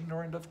was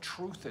ignorant of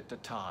truth at the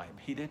time.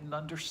 He didn't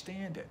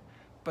understand it.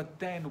 But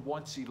then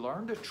once he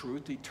learned the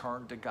truth, he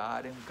turned to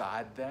God, and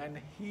God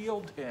then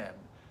healed him.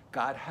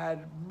 God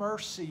had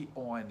mercy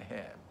on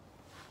him.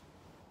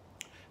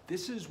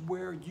 This is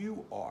where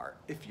you are.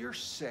 If you're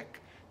sick,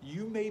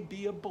 you may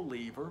be a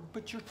believer,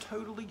 but you're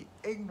totally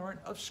ignorant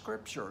of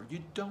Scripture. You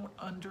don't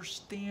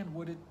understand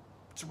what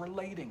it's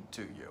relating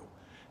to you.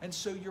 And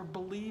so you're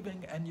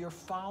believing and you're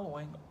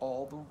following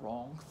all the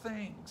wrong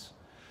things.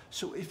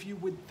 So if you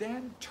would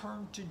then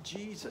turn to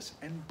Jesus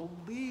and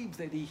believe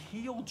that he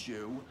healed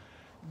you,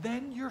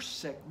 then your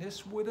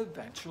sickness would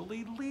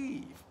eventually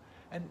leave.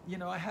 And, you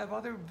know, I have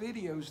other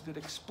videos that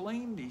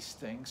explain these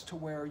things to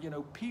where, you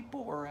know,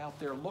 people are out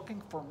there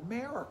looking for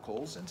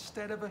miracles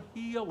instead of a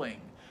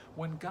healing.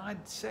 When God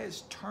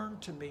says, turn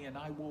to me and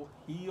I will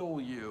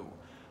heal you.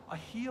 A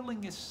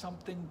healing is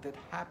something that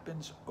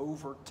happens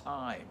over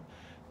time.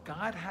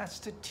 God has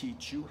to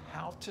teach you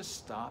how to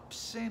stop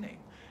sinning,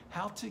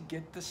 how to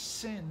get the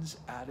sins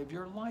out of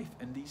your life.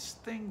 And these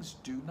things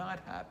do not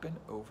happen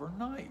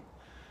overnight.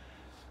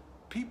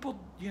 People,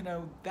 you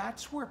know,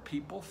 that's where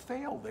people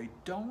fail. They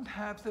don't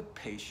have the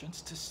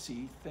patience to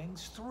see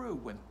things through.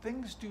 When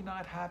things do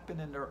not happen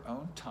in their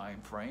own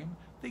time frame,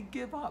 they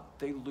give up.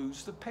 They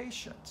lose the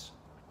patience.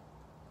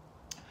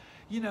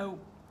 You know,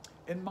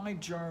 in my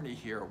journey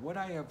here, what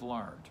I have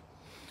learned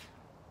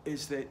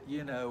is that,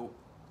 you know,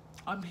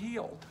 I'm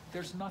healed.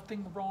 There's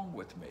nothing wrong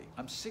with me.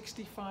 I'm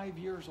 65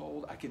 years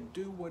old. I can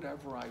do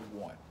whatever I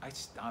want.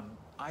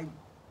 I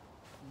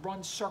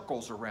run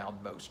circles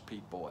around most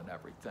people and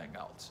everything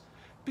else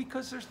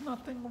because there's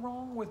nothing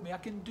wrong with me. I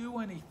can do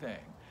anything.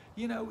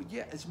 You know,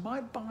 yeah, is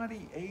my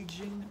body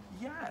aging?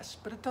 Yes,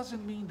 but it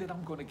doesn't mean that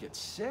I'm going to get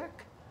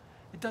sick.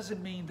 It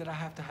doesn't mean that I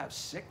have to have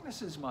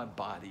sickness as my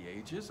body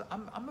ages.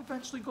 I'm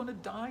eventually going to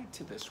die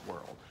to this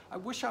world. I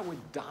wish I would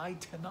die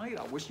tonight.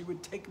 I wish you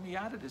would take me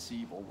out of this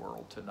evil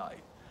world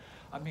tonight.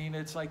 I mean,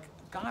 it's like,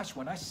 gosh,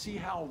 when I see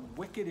how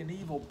wicked and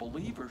evil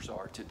believers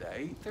are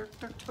today, they're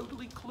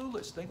totally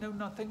clueless. They know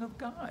nothing of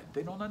God.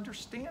 They don't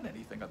understand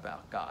anything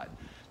about God.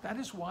 That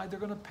is why they're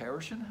going to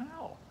perish in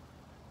hell,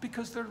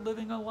 because they're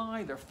living a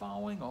lie. They're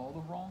following all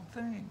the wrong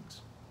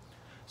things.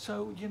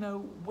 So, you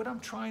know, what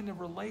I'm trying to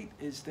relate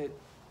is that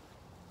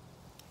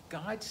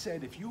God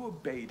said if you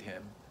obeyed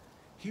him,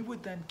 he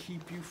would then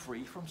keep you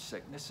free from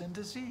sickness and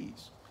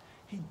disease.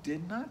 He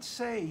did not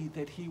say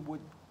that he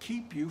would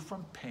keep you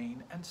from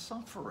pain and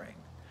suffering.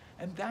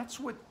 And that's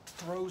what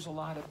throws a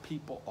lot of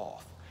people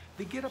off.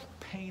 They get a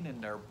pain in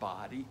their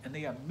body and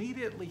they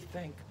immediately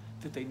think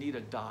that they need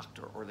a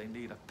doctor or they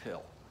need a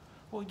pill.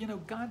 Well, you know,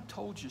 God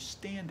told you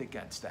stand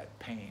against that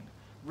pain.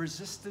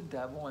 Resist the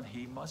devil and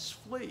he must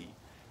flee.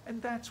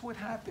 And that's what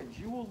happens.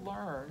 You will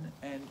learn,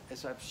 and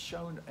as I've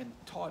shown and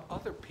taught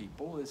other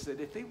people, is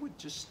that if they would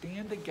just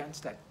stand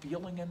against that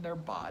feeling in their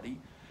body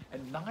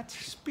and not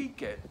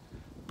speak it,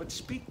 but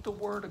speak the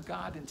word of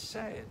God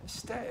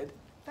instead,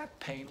 that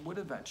pain would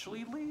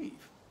eventually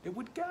leave. It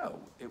would go.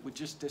 It would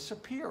just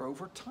disappear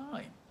over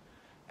time.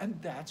 And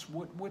that's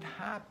what would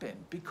happen,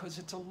 because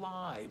it's a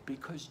lie,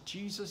 because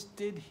Jesus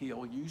did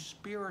heal you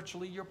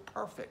spiritually. You're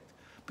perfect.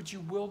 But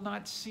you will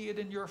not see it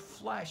in your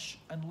flesh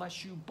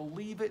unless you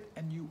believe it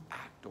and you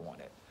act on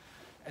it.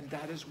 And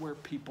that is where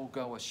people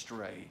go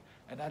astray.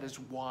 And that is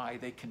why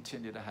they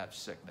continue to have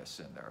sickness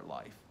in their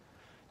life.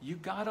 You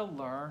got to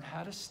learn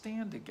how to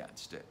stand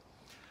against it.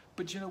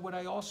 But you know what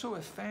I also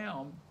have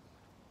found?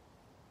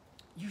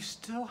 You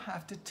still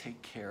have to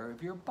take care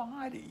of your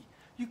body.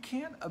 You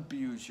can't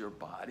abuse your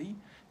body.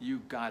 You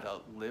got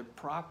to live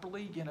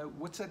properly. You know,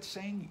 what's that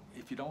saying?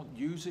 If you don't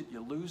use it, you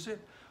lose it.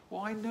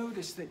 Well, I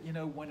noticed that, you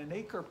know, when an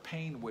ache or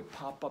pain would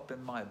pop up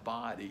in my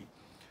body,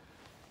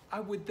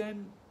 I would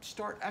then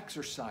start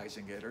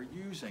exercising it or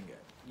using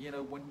it. You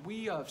know, when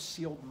we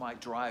sealed my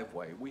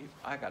driveway,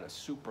 I got a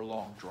super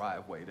long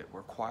driveway that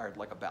required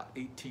like about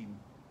 18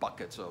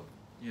 buckets of,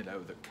 you know,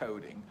 the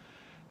coating.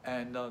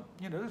 And,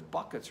 you know, those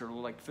buckets are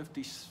like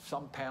 50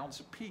 some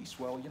pounds a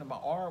piece. Well, you know, my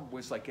arm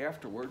was like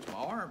afterwards, my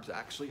arms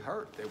actually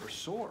hurt. They were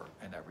sore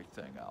and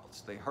everything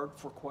else. They hurt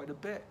for quite a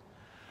bit.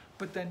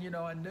 But then, you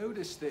know, I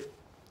noticed that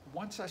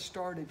once I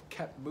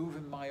kept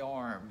moving my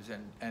arms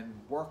and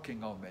working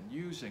them and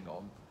using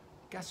them,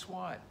 guess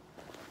what?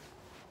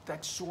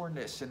 That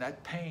soreness and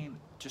that pain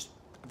just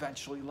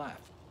eventually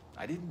left.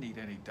 I didn't need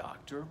any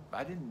doctor.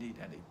 I didn't need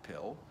any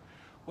pill.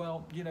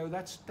 Well, you know,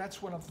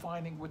 that's what I'm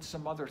finding with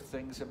some other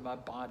things in my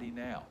body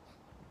now.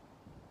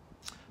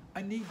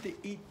 I need to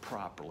eat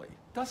properly.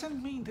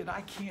 Doesn't mean that I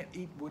can't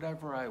eat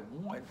whatever I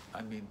want.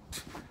 I mean,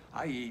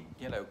 I eat,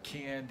 you know,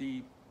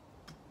 candy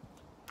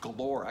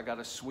galore. I got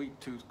a sweet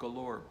tooth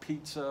galore.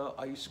 Pizza,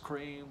 ice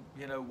cream,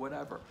 you know,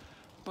 whatever.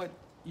 But,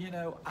 you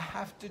know, I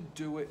have to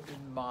do it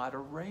in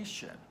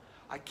moderation.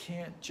 I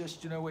can't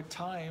just, you know, at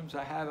times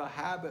I have a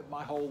habit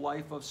my whole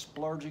life of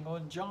splurging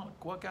on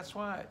junk. Well, guess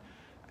what?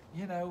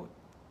 You know,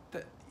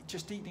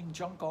 just eating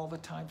junk all the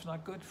time is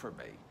not good for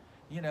me.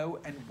 You know,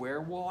 and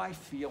where will I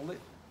feel it?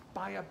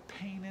 By a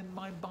pain in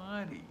my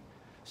body.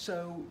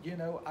 So, you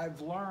know,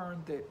 I've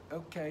learned that,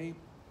 okay,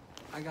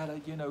 I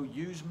gotta, you know,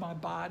 use my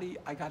body.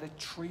 I gotta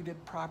treat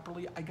it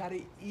properly. I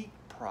gotta eat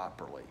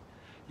properly.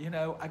 You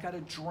know, I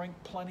gotta drink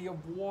plenty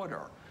of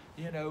water.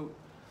 You know,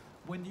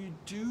 when you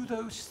do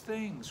those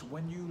things,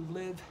 when you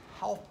live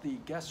healthy,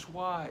 guess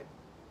what?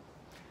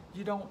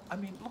 You don't, I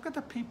mean, look at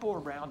the people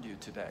around you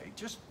today.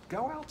 Just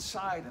go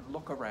outside and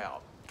look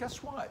around.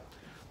 Guess what?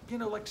 You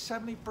know, like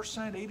 70%,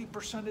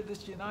 80% of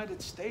this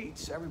United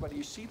States, everybody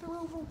you see, they're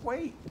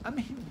overweight. I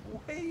mean,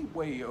 way,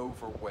 way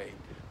overweight.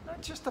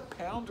 Not just a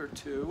pound or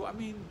two. I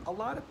mean, a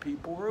lot of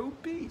people are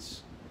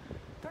obese.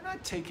 They're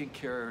not taking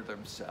care of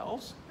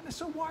themselves. And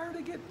so why are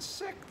they getting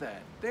sick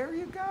then? There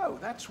you go.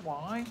 That's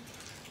why.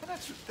 And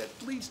that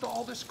leads to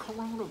all this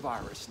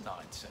coronavirus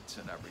nonsense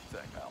and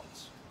everything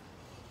else.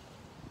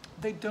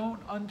 They don't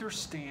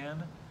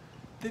understand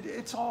that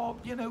it's all,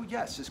 you know,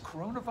 yes, is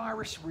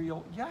coronavirus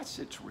real? Yes,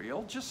 it's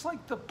real. Just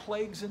like the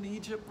plagues in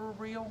Egypt were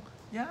real?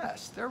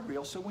 Yes, they're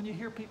real. So when you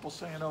hear people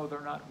saying, oh,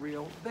 they're not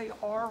real, they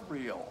are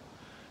real.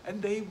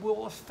 And they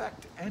will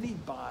affect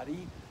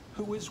anybody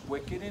who is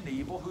wicked and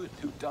evil,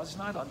 who does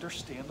not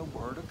understand the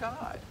Word of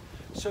God.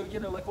 So, you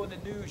know, like on the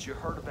news, you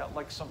heard about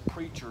like some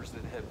preachers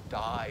that have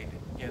died,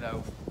 you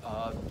know,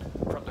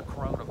 from the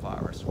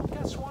coronavirus. Well,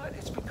 guess what?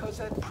 It's because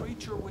that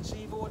preacher was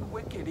evil and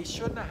wicked. He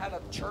shouldn't have had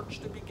a church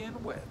to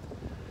begin with.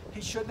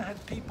 He shouldn't have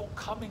had people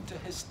coming to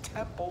his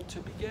temple to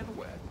begin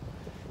with.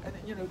 And,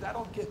 you know,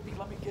 that'll get me,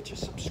 let me get you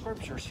some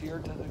scriptures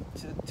here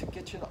to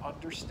get you to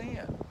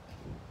understand.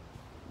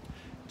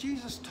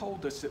 Jesus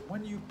told us that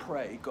when you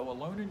pray, go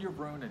alone in your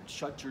room and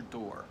shut your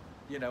door,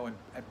 you know, and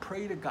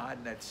pray to God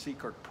in that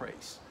secret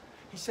place.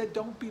 He said,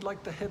 don't be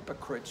like the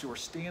hypocrites who are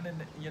standing,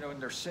 you know, in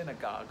their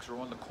synagogues or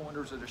on the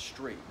corners of the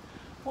street.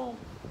 Well,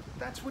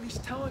 that's what he's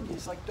telling you.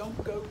 He's like,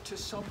 don't go to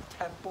some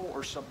temple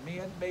or some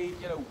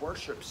man-made, you know,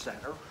 worship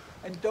center,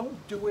 and don't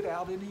do it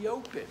out in the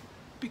open,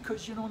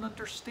 because you don't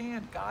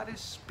understand. God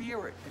is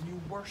spirit, and you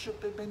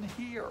worship him in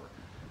here.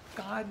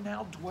 God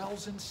now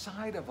dwells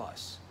inside of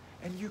us,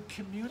 and you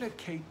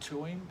communicate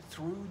to him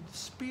through the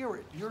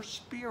spirit, your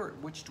spirit,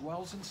 which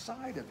dwells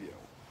inside of you.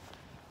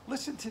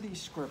 Listen to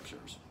these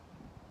scriptures.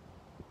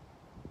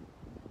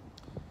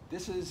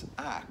 This is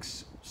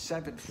Acts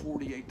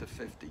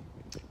 7:48-50.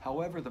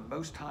 However, the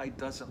Most High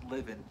doesn't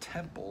live in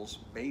temples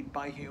made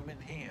by human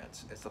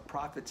hands. As the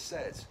prophet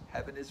says,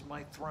 heaven is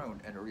my throne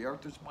and the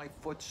earth is my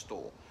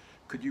footstool.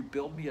 Could you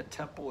build me a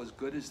temple as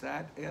good as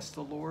that? Asked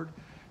the Lord.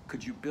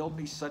 Could you build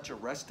me such a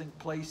resting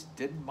place?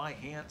 Didn't my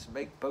hands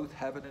make both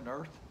heaven and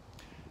earth?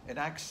 In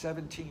Acts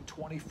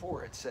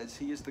 17:24, it says,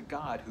 he is the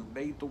God who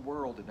made the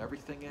world and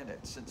everything in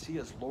it. Since he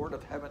is Lord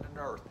of heaven and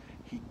earth,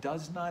 he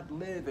does not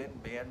live in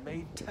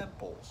man-made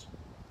temples.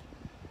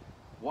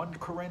 1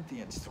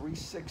 Corinthians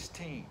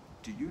 3:16,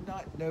 do you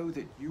not know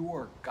that you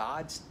are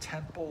God's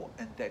temple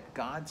and that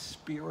God's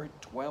Spirit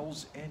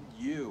dwells in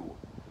you?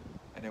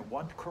 And in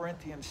 1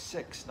 Corinthians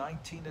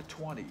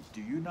 6:19-20,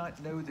 do you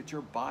not know that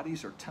your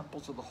bodies are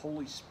temples of the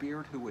Holy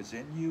Spirit who is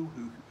in you,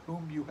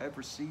 whom you have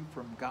received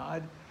from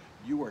God?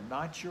 You are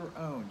not your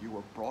own. You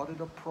were bought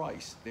at a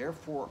price.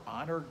 Therefore,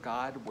 honor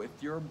God with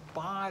your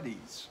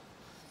bodies.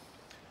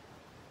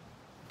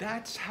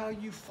 That's how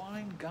you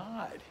find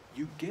God.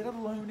 You get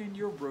alone in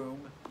your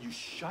room, you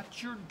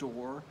shut your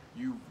door,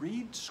 you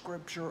read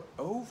scripture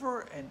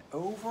over and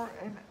over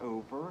and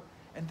over,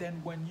 and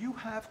then when you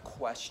have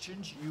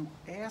questions, you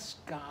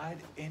ask God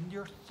in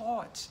your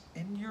thoughts,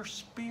 in your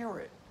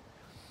spirit.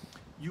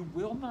 You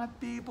will not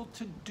be able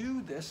to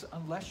do this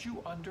unless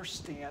you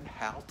understand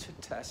how to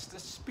test the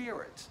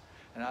spirits.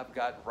 And I've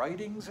got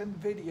writings and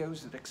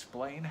videos that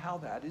explain how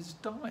that is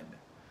done.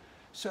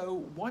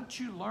 So once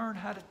you learn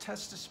how to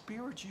test the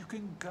spirits, you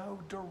can go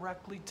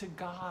directly to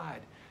God.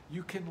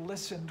 You can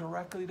listen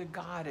directly to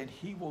God, and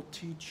he will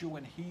teach you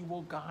and he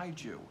will guide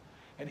you.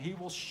 And he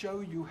will show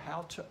you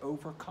how to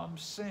overcome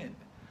sin.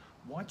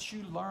 Once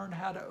you learn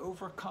how to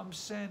overcome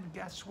sin,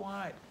 guess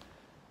what?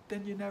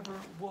 Then you never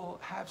will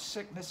have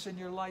sickness in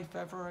your life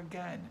ever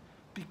again,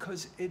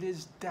 because it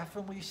is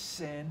definitely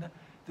sin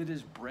that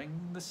is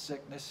bringing the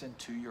sickness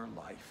into your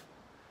life.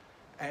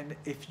 And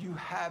if you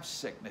have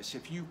sickness,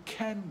 if you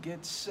can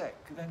get sick,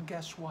 then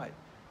guess what?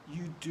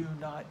 You do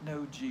not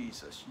know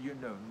Jesus. You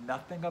know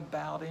nothing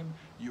about him.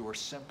 You are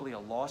simply a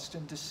lost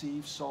and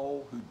deceived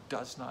soul who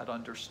does not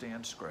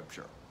understand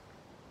Scripture.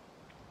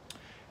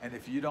 And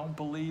if you don't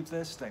believe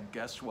this, then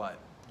guess what?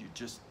 You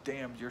just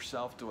damned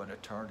yourself to an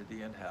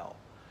eternity in hell.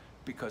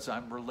 Because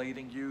I'm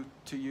relating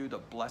to you the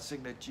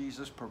blessing that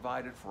Jesus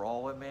provided for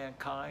all of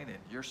mankind, and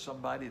you're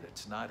somebody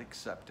that's not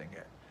accepting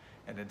it.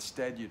 And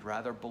instead, you'd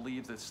rather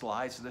believe the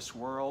lies of this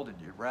world, and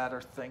you'd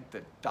rather think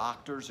that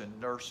doctors and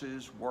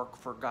nurses work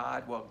for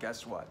God. Well,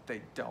 guess what?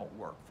 They don't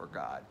work for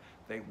God.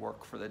 They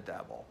work for the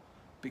devil,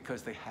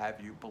 because they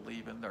have you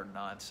believe in their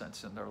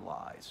nonsense and their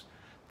lies.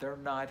 They're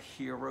not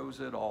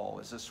heroes at all,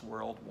 as this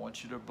world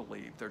wants you to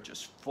believe. They're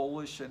just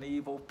foolish and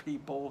evil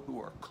people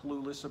who are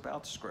clueless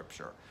about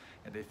Scripture.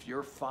 And if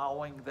you're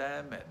following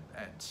them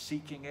and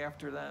seeking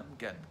after them,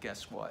 again,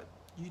 guess what?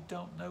 You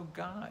don't know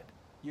God.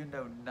 You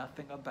know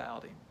nothing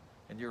about him.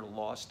 And you're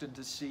lost and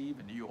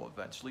deceived, and you will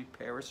eventually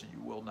perish, and you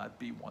will not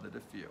be one of the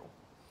few.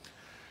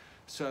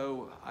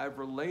 So I've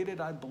related,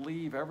 I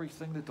believe,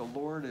 everything that the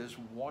Lord has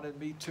wanted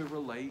me to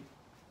relate.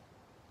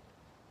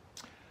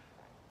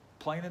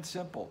 Plain and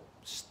simple.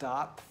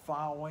 Stop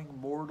following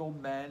mortal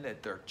men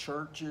at their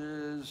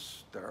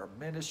churches, their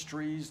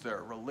ministries,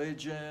 their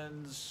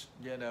religions,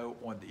 you know,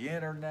 on the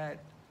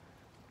internet.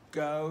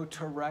 Go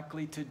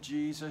directly to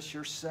Jesus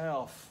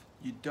yourself.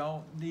 You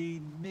don't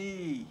need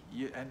me.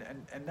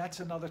 And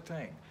that's another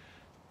thing.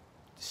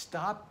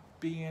 Stop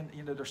being,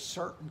 you know, there's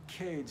certain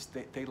kids,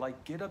 they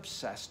like get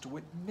obsessed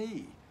with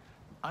me.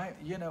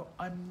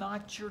 I'm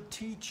not your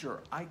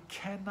teacher. I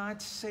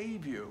cannot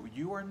save you.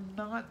 You are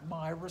not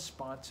my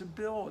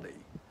responsibility.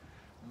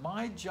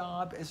 My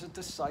job as a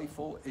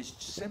disciple is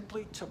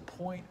simply to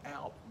point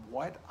out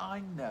what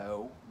I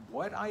know,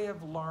 what I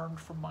have learned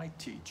from my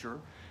teacher,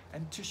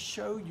 and to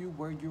show you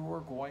where you are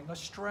going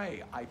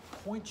astray. I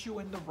point you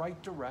in the right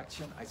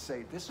direction. I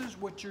say, this is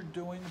what you're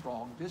doing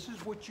wrong. This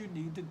is what you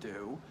need to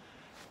do.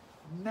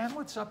 Now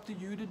it's up to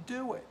you to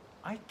do it.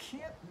 I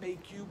can't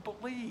make you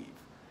believe.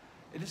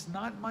 It is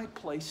not my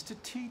place to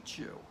teach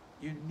you.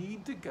 You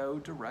need to go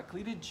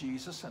directly to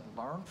Jesus and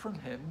learn from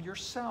him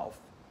yourself.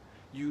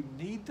 You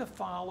need to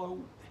follow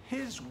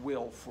his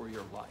will for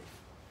your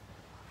life.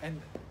 And,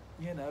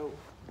 you know,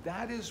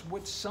 that is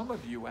what some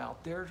of you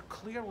out there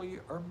clearly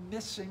are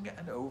missing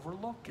and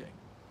overlooking.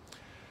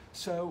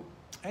 So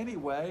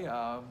anyway,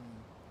 I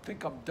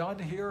think I'm done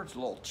here. It's a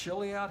little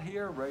chilly out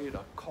here, ready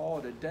to call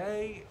it a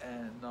day.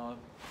 And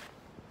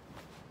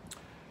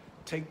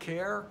take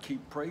care,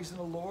 keep praising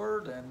the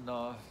Lord, and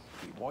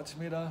if he wants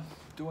me to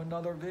do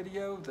another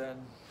video, then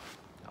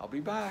I'll be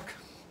back.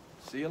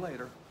 See you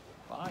later.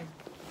 Bye.